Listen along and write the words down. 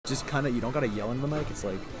just kind of, you don't gotta yell in the mic. It's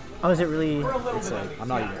like, Oh, is it really? it's like, I'm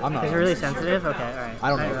not. Is it really sensitive? Okay, all right. I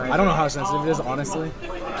don't know. I don't know how sensitive it is, honestly.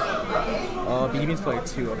 BeatyBean's player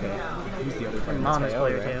 2. Okay. Who's the other player? Mom is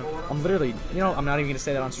player 2. I'm literally, I'm not even gonna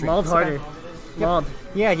say that on stream. Mauled harder. Mauled.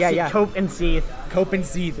 Yeah. Cope and seethe. Cope and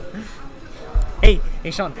seethe. Hey,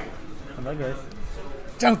 Sean. I'm like this.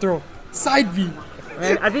 Down throw. Side B.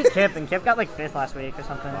 Man, I beat Kip, and Kip got like 5th last week or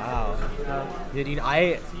something. Wow. So, Yeah, dude,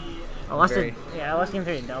 I lost it. Yeah, I lost game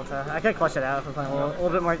 3 in Delta. I could clutch it out if I was playing a little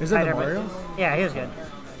bit more. Is that the Wario? Yeah, he was good.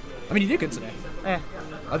 I mean, you did good today. Yeah.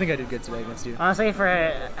 I think I did good today against you. Honestly, for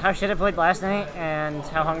how shit I played last night and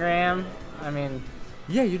how hungry I am, I mean.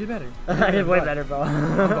 Yeah, you did better. I did way better, bro.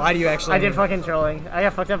 Why do you actually? I did fucking trolling. I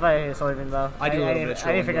got fucked up by soybean, though. I do a little bit of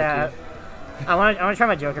trolling. I need to figure that out. I want to try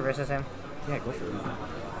my Joker versus him. Yeah, go for it.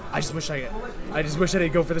 I just wish I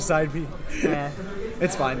didn't go for the side B. Yeah.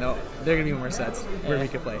 It's fine though. There are gonna be more sets where we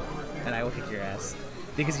could play, and I will kick your ass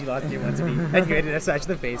because you lost your one to me and you ended up smash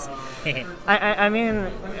the face. I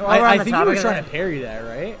mean, I think you were trying to parry that,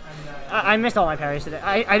 right? I missed all my parries today.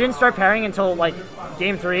 I didn't start parrying until like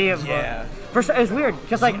game 3 of. Yeah. First, it was weird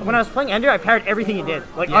because like when I was playing Ender, I parried everything he did,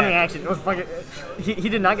 like on reaction. It was fucking. He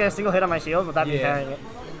did not get a single hit on my shield without me parrying it.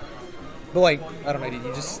 But like, I don't know,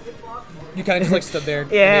 dude. You kind of just like stood there.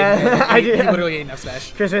 Yeah, I did. You literally ate enough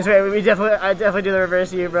smash. Christmas, I definitely do the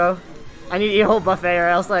reverse to you, bro. I need to eat a whole buffet, or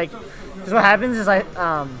else like, because what happens is the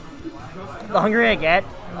hungrier I get,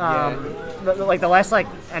 the less like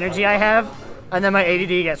energy I have, and then my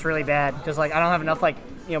ADD gets really bad because like I don't have enough like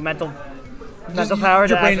mental power.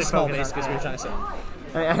 Your brain is small, basically, is what you're trying to say.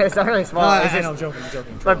 I mean, it's not really small. I know, I'm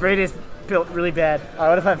joking. My brain is built really bad.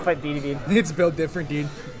 What if I fight BeatyBean? It's built different, dude.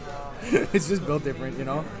 It's just built different, you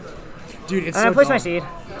know? Dude, it's so I placed my seed.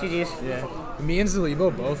 GG's. Yeah. Me and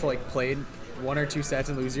Zalibo both like played 1 or 2 sets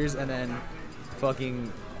in losers and then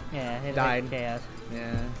fucking died. Chaos.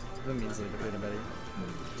 Yeah. That means Zalibo played it better.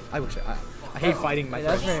 I hate fighting my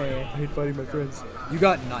friends. I hate fighting my friends. You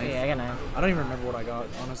got 9th. Yeah, I got 9. I don't even remember what I got,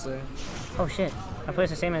 honestly. Oh shit. I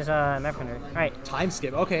placed the same as Mapkinder. Alright. Time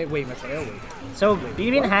skip. Okay, wait, Mateo, wait. So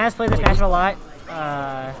BeatyBean has played this matchup a lot.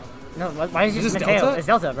 No, why is this Mateo? Delta? It's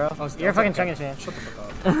Delta, bro. Oh, it's You're a fucking Chungus fan. Shut the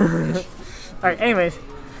fuck up. Alright, anyways.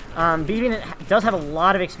 BeatyBean does have a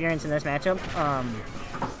lot of experience in this matchup.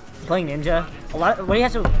 Playing Ninja. What he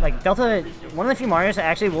has to, like, Delta, one of the few Marios that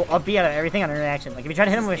actually will up B out of everything on a reaction. Like, if you try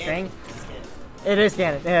to hit him with a string, it is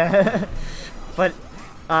canon. Yeah. But,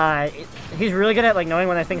 he's really good at, like, knowing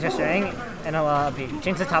when the things are string, and he'll up B.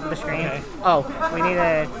 Change the top of the screen. Okay. Oh, we need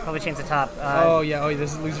to probably change the top.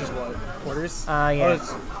 This is losers what? Quarters? Yeah.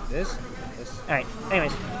 Oh, this? Alright,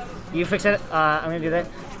 anyways. You fix it. I'm gonna do that.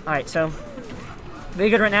 Alright, so, very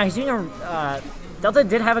good right now. He's doing Delta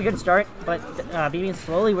did have a good start, but BeatyBean's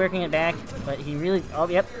slowly working it back. But he really,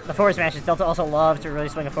 the forward smashes. Delta also loves to really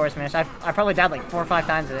swing a forward smash. I probably died like 4 or 5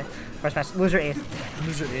 times today. Forward smash. Loser 8th.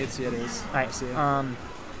 Loser 8th, yeah, it is. Alright.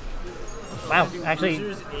 Wow,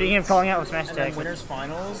 actually, speaking of calling out with smash attacks. Winners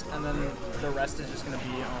finals, and then the rest is just gonna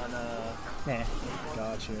be on. Yeah.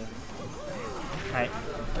 Gotcha. Alright.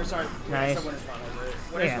 Or sorry. Nice. Winners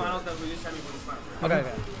finals. Winners finals. That lose time. Winners finals.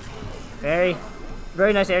 Okay.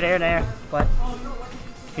 Very nice air, but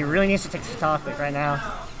he really needs to take the top pick right now.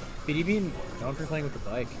 BeatyBean known for playing with the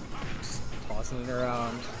bike, just tossing it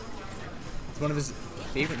around. It's one of his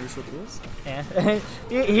favorite neutral tools. Yeah,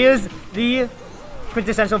 he is the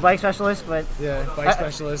quintessential bike specialist, but yeah, bike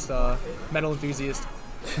specialist, metal enthusiast,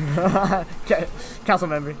 council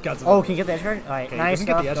member. Oh, can you get the edge guard? All right, okay, nice. He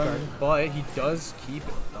doesn't get the edge guard, but he does keep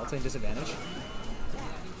Delta in disadvantage,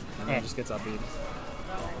 and then just gets upbeat.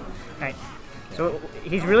 All right. So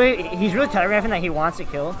he's really telegraphing that he wants to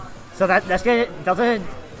kill. So that's gonna Delta.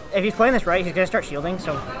 If he's playing this right, he's gonna start shielding.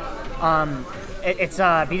 So it's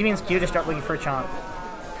BeatyBean's cue to start looking for a chomp.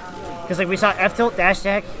 Because like we saw F tilt, dash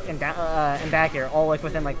attack, and back air all like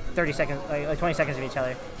within like 30 seconds, like 20 seconds of each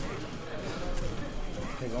other.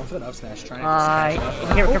 Okay, going for the up smash, trying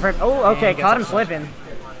to confirm. Oh, okay, caught him slipping.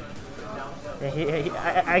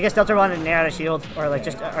 Yeah, I guess Delta wanted to nair out a shield or like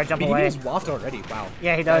or jump away. He's waft already. Wow.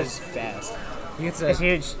 Yeah, he does. That is fast. It's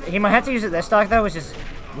huge. He might have to use it this stock though, which is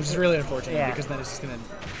really unfortunate because then it's just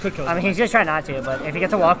could kill him. I mean, he's gonna try not to, but if he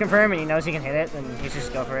gets a wall confirm and he knows he can hit it, then he should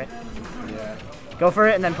just go for it. Yeah. Go for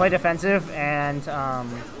it and then play defensive and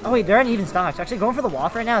oh wait, there aren't even stocks. Actually, going for the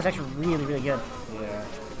waft right now is actually really good. Yeah.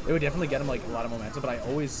 It would definitely get him like a lot of momentum, but I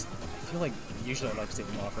feel like usually I like to take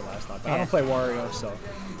him off for last stock. But I don't play Wario, so.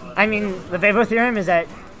 I mean, the Vevo theorem is that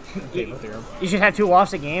you should have 2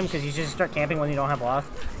 wafts a game because you should just start camping when you don't have waft.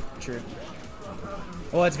 True.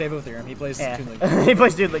 Well, that's Vevo theorem. He plays Toon League. He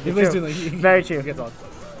plays Toon League. He plays Toon League. Very true. He gets off.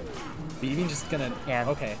 BeatyBean just gonna. Yeah.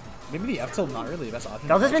 Okay. maybe the F tilt not really the best option.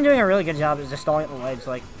 Delta's been doing a really good job of just stalling at the ledge.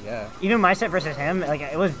 Like, yeah. Even my set versus him, like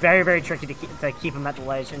it was very, very tricky to keep him at the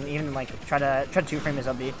ledge and even like try to two-frame his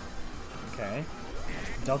up B. Okay.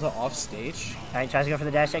 Delta off stage. Alright, tries to go for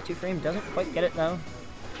the dash tech 2-frame, doesn't quite get it though.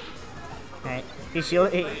 Alright, he's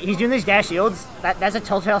doing these dash shields. That's a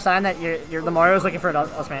telltale sign that the Mario's looking for an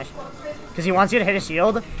up smash. Because he wants you to hit a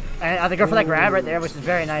shield, and they go for that grab right there, which is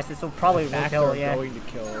very nice. This will probably kill, yeah. Going to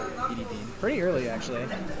kill BeatyBean. Pretty early, actually.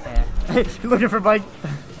 Yeah. Looking for bike.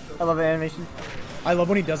 I love the animation. I love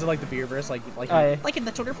when he does it like the beer verse, like in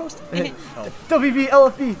the Twitter post. Oh. WB,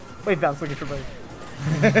 LFB. Wait, bounce, looking for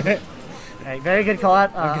bike. Alright, very good call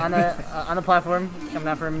out on the platform, coming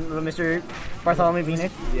out from Mr. Bartholomew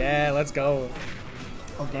Phoenix. Yeah, let's go.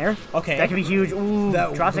 Oh, there. Okay. That could be huge. Ooh,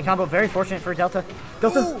 drops the combo. Very fortunate for Delta.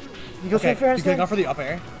 Delta. Ooh. You go straight for he's going for the up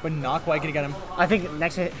air, but not quite gonna get him. I think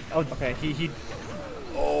next hit. Oh, okay. He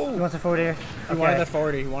wants a forward air. He wanted that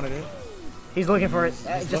forward air. He wanted it. He's looking for it.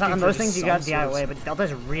 Just on those things, you got DIY. But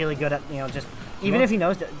Delta's really good at just even if he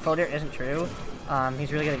knows that forward air isn't true.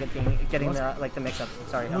 He's really good at getting the mix up.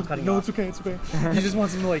 Sorry, I'm cutting you off. It's okay. It's okay. He just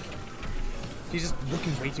wants him to he's just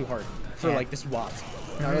looking way too hard for this watt.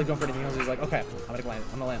 Not really going for anything else. He's like, okay, I'm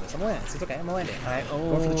gonna land this. I'm gonna land this. It's okay. I'm gonna land it. Alright. Oh,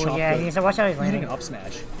 going for the chop. Yeah, he needs to watch out. He's landing an up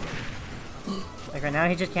smash. Like right now,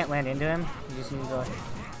 he just can't land into him. He just needs to.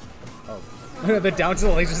 Oh, the down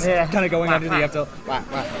tilt is just kind of going under the up tilt.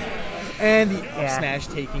 And the up smash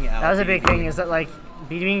taking out. That was a big thing. Is that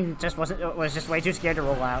BeatyBean just was just way too scared to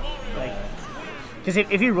roll out. Because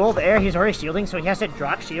if he rolled air, he's already shielding, so he has to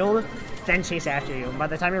drop shield, then chase after you. By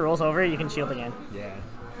the time he rolls over, you can shield again. Yeah.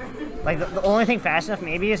 Like the only thing fast enough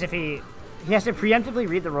maybe is if he has to preemptively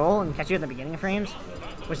read the roll and catch you in the beginning of frames,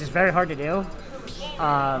 which is very hard to do.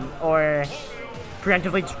 Or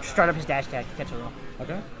preemptively start up his dash attack to catch a roll.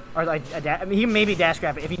 Okay. Or he can maybe dash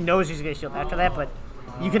grab it if he knows he's gonna shield after that, but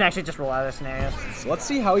you can actually just roll out of this scenario. So let's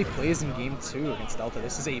see how he plays in game 2 against Delta.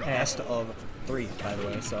 This is a best of 3, by the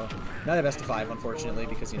way, so not a best of 5, unfortunately,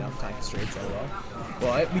 because time constraints.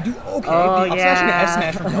 Well, we do okay. Oh, Up smash and F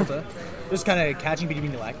smash from Delta. Just kind of catching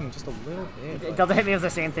BeatyBean lacking just a little bit. Delta hit me with the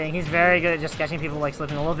same thing. He's very good at just catching people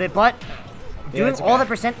slipping a little bit, but doing all the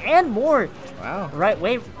percent and more. Wow.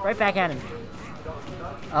 Right back at him.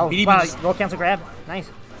 Oh, BeatyBean wow, roll cancel grab. Nice.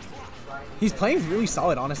 He's playing really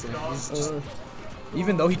solid, honestly. He's just,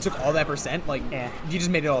 even though he took all that percent, he just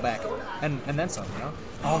made it all back. And then some,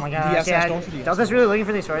 Oh my gosh, Delta's really looking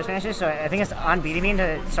for these forward smashes, so I think it's on BeatyBean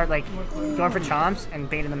to start going for chomps and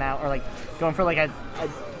baiting them out, or going for a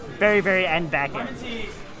very, very end back end.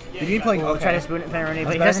 BeatyBean playing okay. Try to spoon it Penaroni,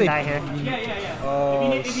 but he doesn't die here.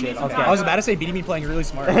 Oh shit. Okay. I was about to say BeatyBean playing really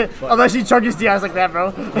smart. Unless you chunk his DIs like that,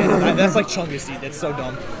 bro. That's like chungus D. That's so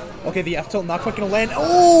dumb. Okay, the F tilt not quite gonna land.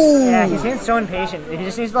 Oh! Yeah, he's getting so impatient. He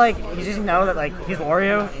just needs he just know that he's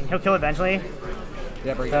Wario and he'll kill eventually.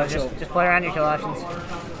 Yeah, bro. So just play around your kill options.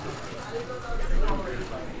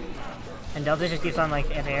 And Delta just keeps on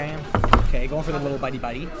anti-airing him. Okay, going for the little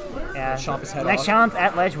bitey. Yeah. Chomp his head Next chomp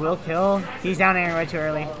at ledge will kill. He's down airing way too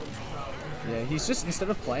early. Yeah, he's just, instead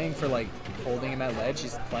of playing for holding him at ledge,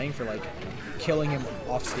 he's playing for killing him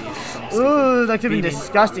off stage. Ooh, that could be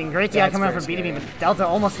disgusting. Great DI coming out from BeatyBean, but Delta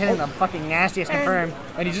almost hitting the fucking nastiest confirm.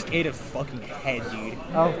 And he just ate a fucking head, dude.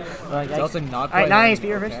 Oh, Delta not quite. Alright, nice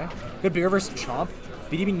beer reverse. Okay. Good beer reverse chomp.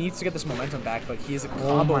 BeatyBean needs to get this momentum back, but he is a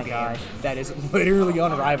combo game that is literally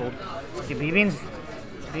unrivaled. Dude, BeatyBean's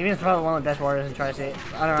probably one of the best warriors in Tri-State,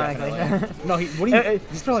 unironically. No, he's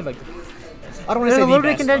probably I don't want to say a little bit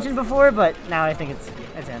best, of contention before, but now I think it's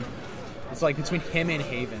him. It's between him and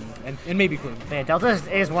Haven, and maybe Queen. Yeah, Delta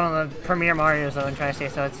is one of the premier Marios though in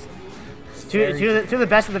Tri-State, so it's two of the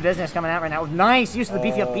best of the business coming out right now. Nice use of the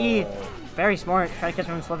beefy up B. Very smart. Try to catch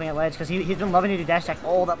him slipping at ledge because he's been loving to do dash attack.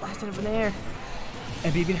 Oh, that blasted him in the air.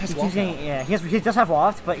 And BeatyBean has waft. Yeah, he does have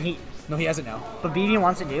waft, but no, he has it now. What BeatyBean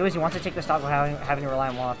wants to do is he wants to take the stock without having to rely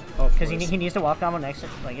on waft. Because he needs to waft combo next.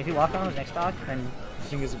 If he waft combos next stock, then. The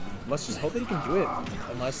thing is, let's just hope that he can do it.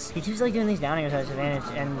 Unless he keeps doing these down airs at his advantage,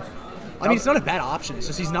 and. I mean, it's not a bad option. It's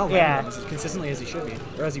just he's not landing them as consistently as he should be,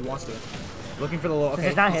 or as he wants to. Looking for the low. Okay,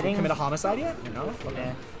 he's not hitting. Commit a homicide yet? No. Okay.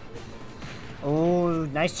 Yeah. Oh,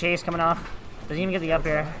 nice chase coming off. Doesn't even get the up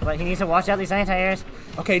air, but he needs to watch out these anti-airs.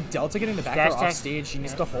 Okay, Delta getting the back air off stage. He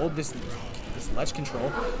needs to hold this ledge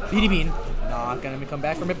control. BeatyBean not gonna come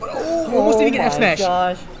back from it, but almost eating an F smash.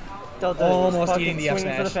 Gosh. Delta almost eating the F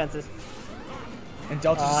smash. For the fences. And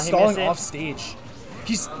Delta's stalling off stage.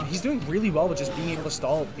 He's doing really well with just being able to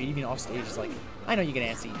stall BeatyBean off stage. It's I know you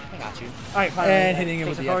get antsy. I got you. Alright, fine. And hitting him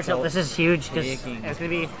with the F tilt. This is huge because it's gonna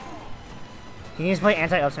be. He needs to play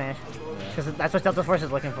anti-up smash because that's what Delta Force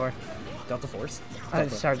is looking for. Delta Force?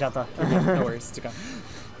 Sorry, Delta. No worries. It's okay.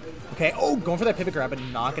 Okay, oh, going for that pivot grab, but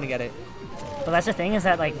not going to get it. But that's the thing is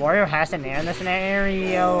that, like, Wario has to nair in this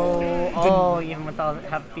scenario. Oh, even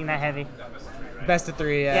without being that heavy. Best of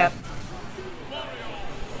 3, yeah. Yep.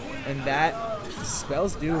 And that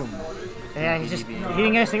spells doom. Yeah, he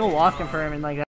didn't get a single waft confirm and like that.